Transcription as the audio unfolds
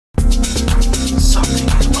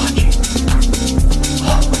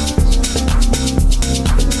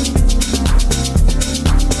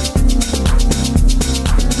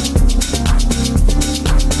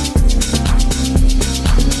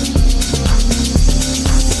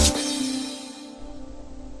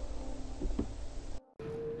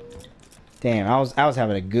Damn, I was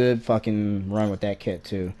having a good fucking run with that kit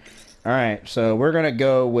too. All right, so we're gonna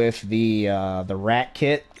go with the rat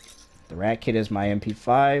kit. The rat kit is my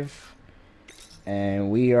MP5, and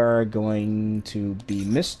we are going to be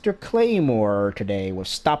Mr. Claymore today with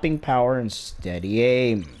stopping power and steady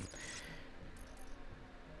aim.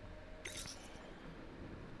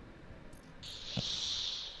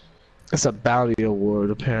 It's a bounty award,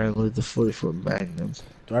 apparently, the 40-foot Magnum.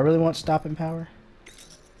 Do I really want stopping power?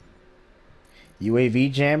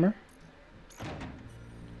 UAV jammer?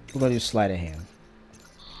 We're gonna do sleight of hand.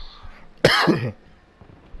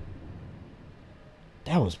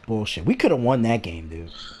 That was bullshit. We could have won that game,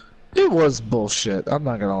 dude. It was bullshit. I'm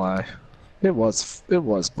not gonna lie. It was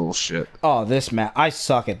bullshit. Oh, this map. I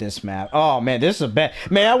suck at this map. Oh, man, this is a bad...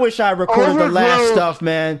 Man, I wish I recorded the last stuff,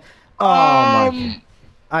 man. Oh, my God.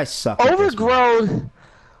 I suck at this map.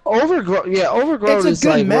 Overgrown, yeah, Overgrown is like... It's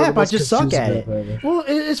a good map, I just suck at it. Well,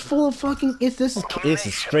 it's full of fucking... This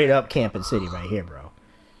is straight up Camping City right here, bro.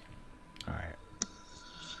 Alright.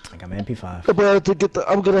 I got my MP5. I'm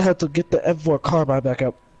gonna have to get the M4 carbine back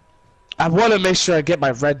up. I want to make sure I get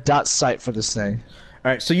my red dot sight for this thing.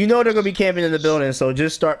 Alright, so you know they're gonna be camping in the building, so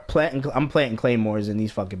just start planting... I'm planting claymores in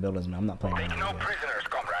these fucking buildings, man. I'm not playing any of these.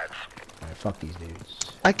 Alright, fuck these dudes.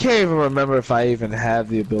 I can't even remember if I even have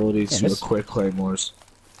the ability to equip claymores.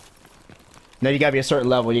 No, you gotta be a certain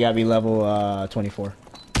level. You gotta be level 24.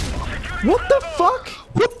 What the fuck?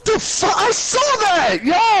 What the fuck? I saw that!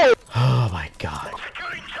 Yo! Oh my God.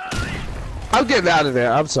 I'm getting out of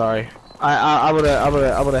there. I'm sorry. I'm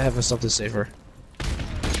gonna have something safer.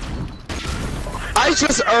 I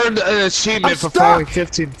just earned an achievement for falling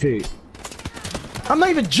 15 feet. I'm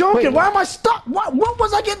not even joking. Wait, why am I stuck? What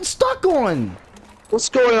was I getting stuck on? What's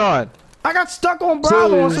going on? I got stuck on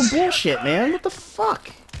Bravo on some bullshit, man. What the fuck?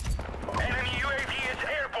 Enemy UAV is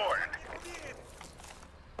airborne.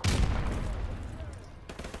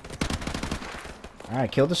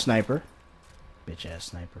 Alright, kill the sniper. Bitch ass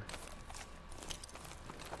sniper.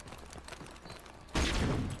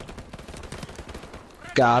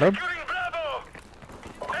 Got him.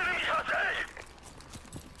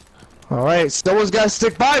 Alright, someone's gotta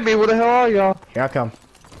stick by me. Where the hell are y'all? Here I come.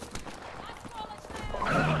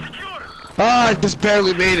 Ah, I just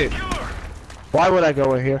barely made it. Why would I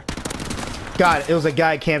go in here? God, it was a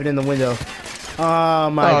guy camping in the window. Oh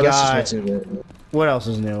my God. Just what else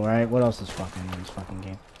is new, right? What else is fucking in this fucking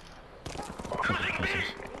game?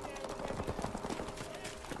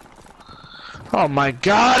 Oh my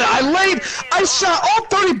God, I shot all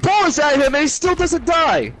 30 bullets at him and he still doesn't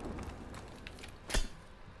die.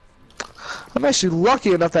 I'm actually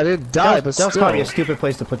lucky enough that I didn't die, but still. That was probably a stupid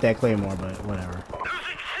place to put that claymore, but whatever.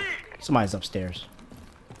 Somebody's upstairs.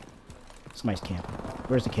 Somebody's camping.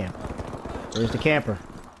 Where's the camper? Where's the camper?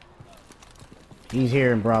 He's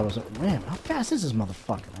here in Bravo's. Man, how fast is this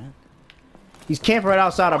motherfucker, man? He's camping right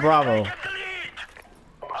outside of Bravo.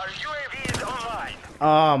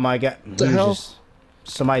 Oh my God. What the hell?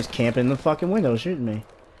 Somebody's camping in the fucking window shooting me.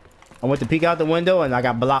 I went to peek out the window and I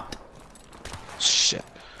got blocked. Shit.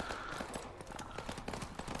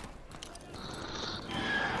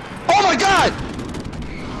 Oh my God!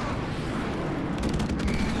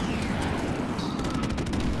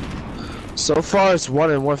 So far, it's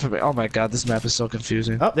 1-1 for me. Oh my God, this map is so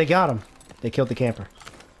confusing. Oh, they got him. They killed the camper.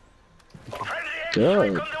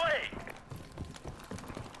 Good.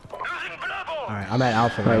 Alright, I'm at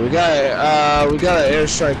Alpha. Alright, we got an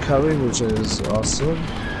airstrike coming, which is awesome.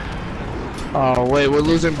 Oh wait, we're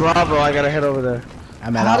losing Bravo. I gotta head over there.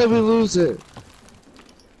 I'm at How Alpha. did we lose it?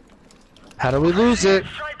 How did we lose it?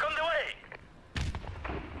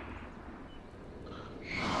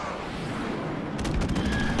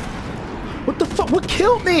 What the fuck? What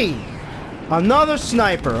killed me? Another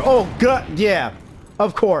sniper. Oh God, yeah,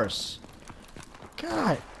 of course.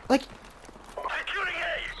 God, like.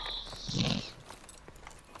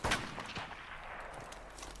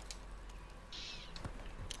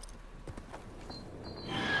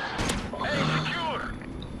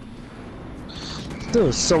 There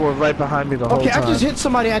was someone right behind me the whole time. Okay, I just hit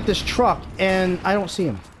somebody at this truck and I don't see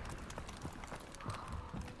him.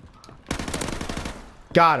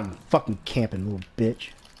 Got him. Fucking camping, little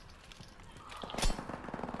bitch.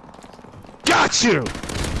 Got you!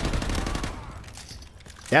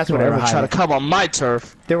 That's what they were hiding. Trying to come on my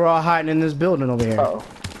turf. They were all hiding in this building over here. Uh-oh.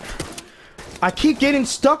 I keep getting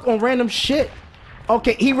stuck on random shit.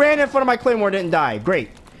 Okay, he ran in front of my claymore, didn't die.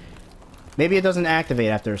 Great. Maybe it doesn't activate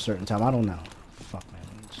after a certain time. I don't know. Fuck, man.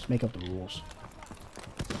 Just make up the rules.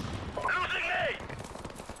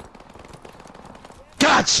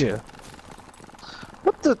 Gotcha!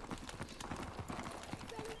 What the?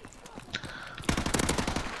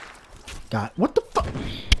 God, what the fuck?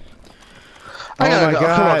 I gotta my go.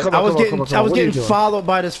 God. Come on, I was What are you getting doing? followed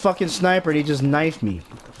by this fucking sniper and he just knifed me.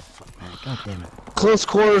 What the fuck, man? God damn it. Close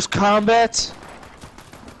quarters combat.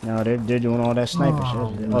 No, they're doing all that sniper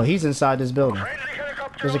shit. Oh, he's inside this building. Friendly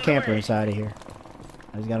helicopter There's a on the camper way. inside of here.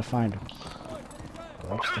 I just gotta find him.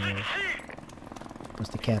 Go upstairs. What's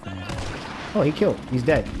the cap in his eye? Oh, he killed. He's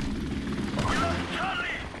dead.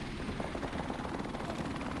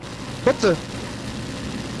 What the?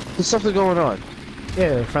 There's something going on.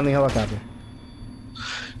 Yeah, friendly helicopter.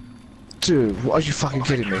 Dude, are you fucking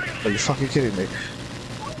kidding me? Are you fucking kidding me?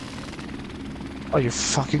 Are you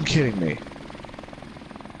fucking kidding me?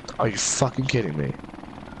 Are you fucking kidding me?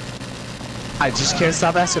 I just can't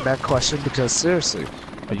stop asking that question because seriously,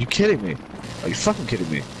 are you kidding me? Are you fucking kidding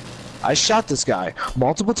me? I shot this guy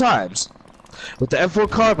multiple times with the M4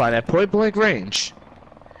 carbine at point blank range,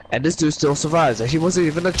 and this dude still survives, and he wasn't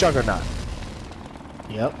even a juggernaut.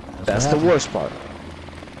 Yep. That's the worst part.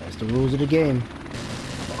 That's the rules of the game.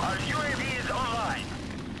 Our UAV is online.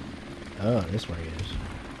 Oh, this way it is.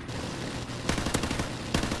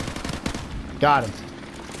 Got him.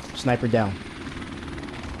 Sniper down.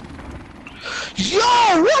 Yo,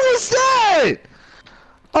 what was that?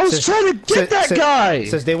 I was trying to get that guy.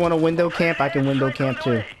 Says they want a window camp. I can window camp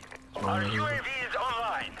too. Our UAV is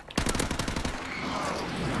online.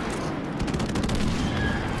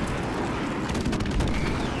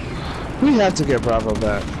 We have to get Bravo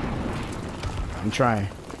back. I'm trying.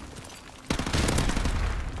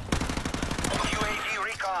 UAV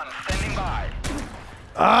recon standing by.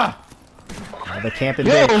 Ah! Oh, the camping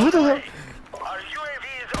Yo, bitch. who the hell? Our UAV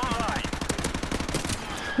is online.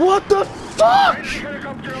 What the fuck? Friendly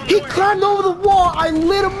helicopter on He the way. climbed over the wall. I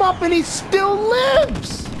lit him up and he still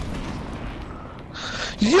lives.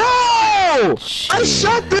 Yo! I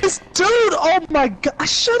shot this dude! Oh my god! I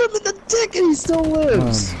shot him in the dick and he still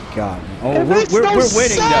lives! Oh my god. Oh, It makes no we're winning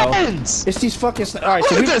sense. though. It's these fucking. Alright,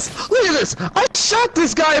 so Look at this! Look at this! I shot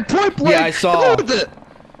this guy at point blank! Yeah, I saw. Look at that!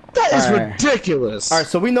 That is Alright. ridiculous! Alright,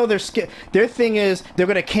 so we know their thing is they're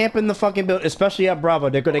gonna camp in the fucking building, especially at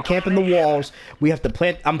Bravo. They're gonna camp in the walls. We have to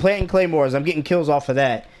plant. I'm planting claymores. I'm getting kills off of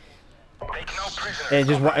that, Take no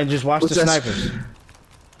prisoners. and just watch the snipers.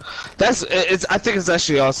 That's it's. I think it's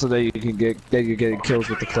actually also that you can get that you're getting kills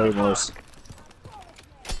with the claymores.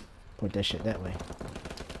 Point that shit that way.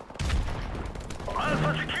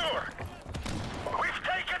 Alpha secure. We've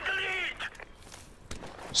taken the lead.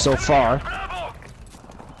 So far. Bravo.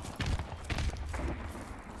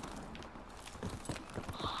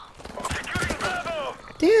 Securing Bravo.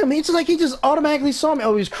 Damn, it's like he just automatically saw me.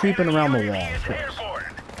 Oh, he's creeping around the wall. UAV Of is course. airborne.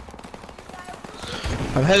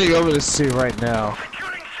 I'm heading over to C right now.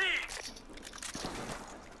 Securing C.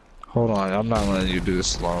 Hold on, I'm not letting you do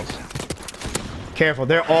this long. Careful,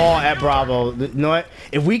 they're all at Bravo. You know what?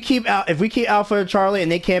 If we keep Alpha and Charlie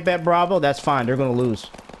and they camp at Bravo, that's fine. They're gonna lose.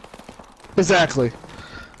 Exactly.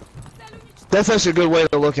 That's actually a good way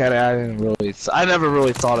to look at it. I never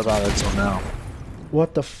really thought about it until now.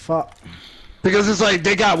 What the fuck? Because it's like,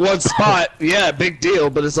 they got one spot, yeah, big deal,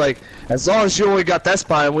 but it's like, as long as you only got that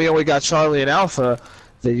spot and we only got Charlie and Alpha,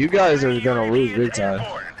 then you guys are gonna lose big time.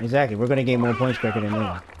 Exactly. We're gonna gain more points quicker than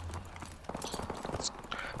them.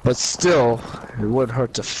 But still, it wouldn't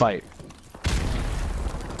hurt to fight.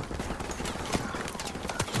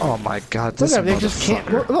 Oh my god, this Look at them, they just camp.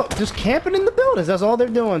 motherfucker. Look, just camping in the buildings. That's all they're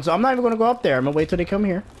doing. So I'm not even gonna go up there. I'm gonna wait till they come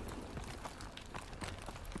here.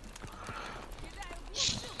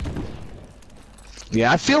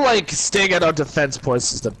 Yeah, I feel like staying at our defense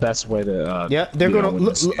points is the best way to. Yeah, they're you know, gonna. win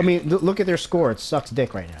Look, this game. I mean, look at their score. It sucks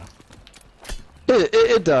dick right now.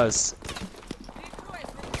 It does.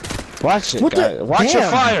 Watch it, What guys. the? Watch your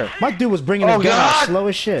Damn. fire. My dude was bringing Oh, his gun out God. slow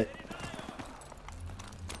as shit.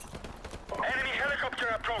 Enemy helicopter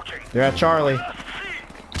approaching. They're at Charlie.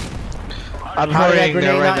 I'm How did that hurrying grenade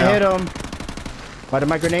there right not now. hit him? Why did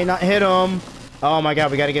my grenade not hit him? Oh my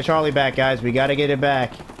god, we gotta get Charlie back, guys. We gotta get it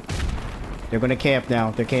back. They're gonna camp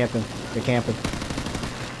now. They're camping. They're camping.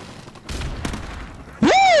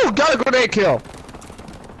 Woo! Got a grenade kill.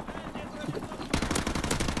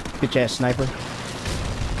 Bitch ass sniper.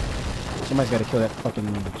 Somebody's gotta kill that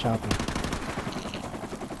fucking chopper.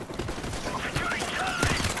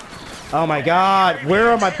 Oh my god, where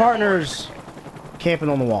are my partners? Camping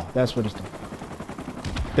on the wall. That's what it's doing.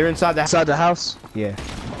 They're inside the house. Inside the house. Yeah.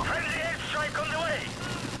 Friendly airstrike on the way.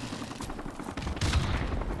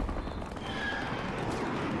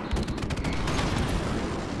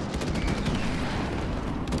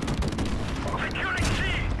 Securing C.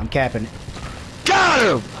 I'm capping it. Got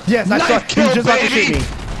him. Yes, I Knife saw. kill, He was just about to shoot baby. me.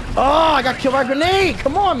 Oh, I got killed by a grenade.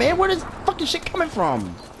 Come on, man. Where does fucking shit coming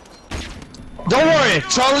from? Don't worry,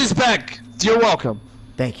 Charlie's back. You're welcome.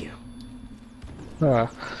 Thank you.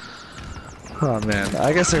 Oh man,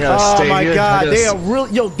 I guess I gotta Oh stay my here. god, they are real.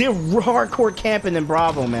 Yo, they're hardcore camping in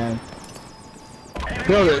Bravo, man.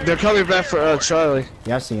 No, they're coming back for Charlie.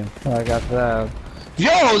 Yeah, I see him. Oh, I got that.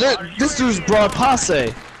 Yo, this dude's brought a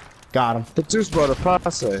posse. Got him. The dude's brought a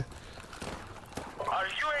posse. Our UAV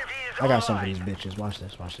is I got some of online. these bitches. Watch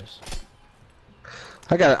this. Watch this.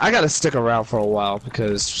 I gotta stick around for a while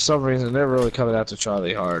because for some reason they're really coming after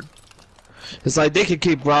Charlie hard. It's like they can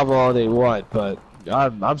keep Bravo all they want, but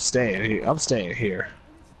I'm staying here. I'm staying here.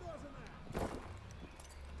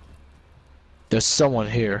 There's someone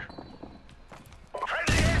here.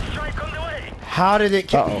 Friendly airstrike on the way. How did it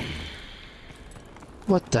kill? Uh-oh.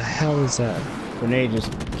 What the hell is that? Grenade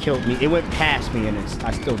just killed me. It went past me and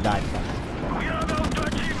I still died from it. We are about to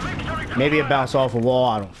achieve victory. Maybe it bounced off a wall.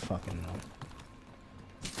 I don't fucking know.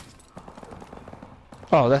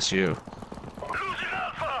 Oh, that's you. Losing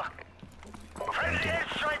Alpha. Friendly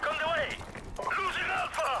airstrike on the way. Losing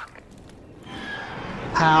Alpha.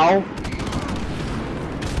 How?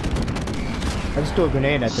 I just threw a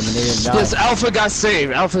grenade at them and they didn't die. Yes, Alpha got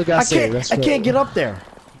saved. Alpha got saved. That's I right. can't get up there.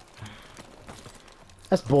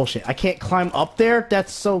 That's bullshit. I can't climb up there?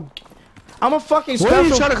 That's so... I'm a fucking Where are you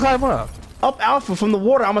special... trying to climb up? Up Alpha from the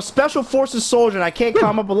water. I'm a special forces soldier and I can't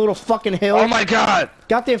climb up a little fucking hill. Oh my god!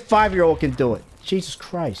 Goddamn 5-year-old can do it. Jesus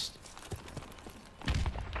Christ.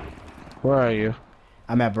 Where are you?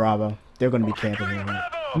 I'm at Bravo. They're gonna be camping here.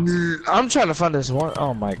 Right? I'm trying to find this one.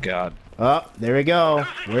 Oh my god. Oh, there we go.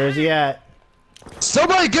 Where is he at?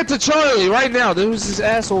 Somebody get to Charlie right now. There was this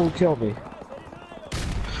asshole who killed me.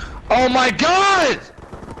 Oh my god!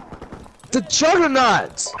 The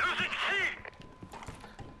Juggernauts! Losing C.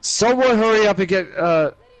 Someone hurry up and get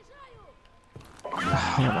oh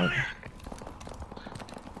my.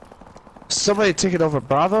 Somebody take it over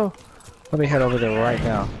Bravo? Let me head over there right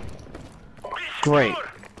now. Great.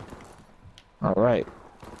 Alright.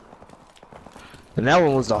 And that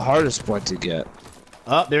one was the hardest one to get.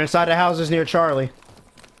 Oh, they're inside the houses near Charlie.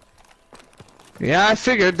 Yeah, I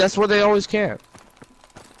figured that's where they always camp.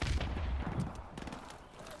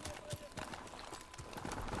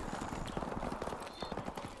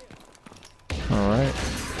 Alright.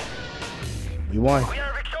 We won. We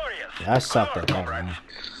are victorious. Yeah, I sucked at that one.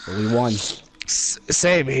 But we won.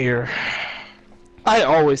 Same here. I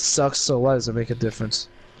always suck, so why does it make a difference?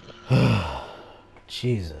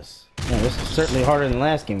 Jesus. Man, this is certainly harder than the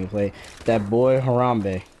last game we played. That boy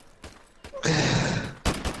Harambe.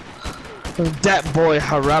 That boy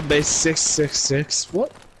Harambe 666.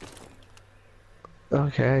 What?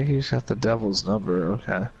 Okay, he's got the devil's number.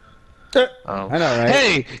 Okay. Oh. I know, right?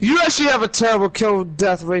 Hey, you actually have a terrible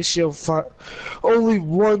kill-death ratio for only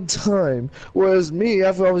one time, whereas me,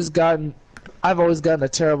 I've always gotten a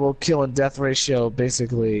terrible kill and death ratio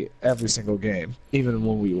basically every single game, even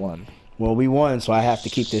when we won. Well, we won, so I have to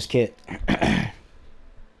keep this kit.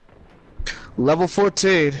 Level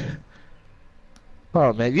 14.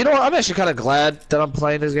 Oh man, you know what? I'm actually kind of glad that I'm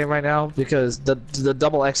playing this game right now because the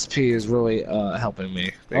double XP is really helping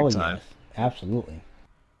me big time. Yes. Absolutely.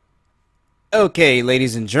 Okay,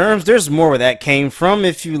 ladies and germs, there's more where that came from.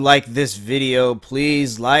 If you like this video,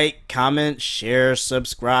 please like, comment, share,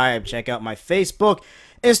 subscribe. Check out my Facebook,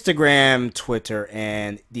 Instagram, Twitter,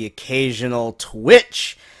 and the occasional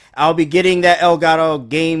Twitch. I'll be getting that Elgato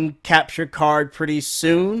game capture card pretty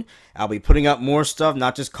soon. I'll be putting up more stuff,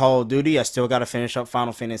 not just Call of Duty. I still got to finish up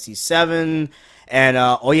Final Fantasy VII. And,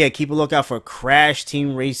 oh yeah, keep a lookout for Crash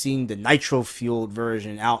Team Racing, the nitro-fueled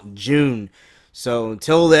version, out in June. So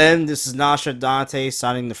until then, this is Nostradante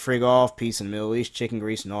signing the frig off. Peace in the Middle East, chicken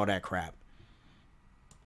grease, and all that crap.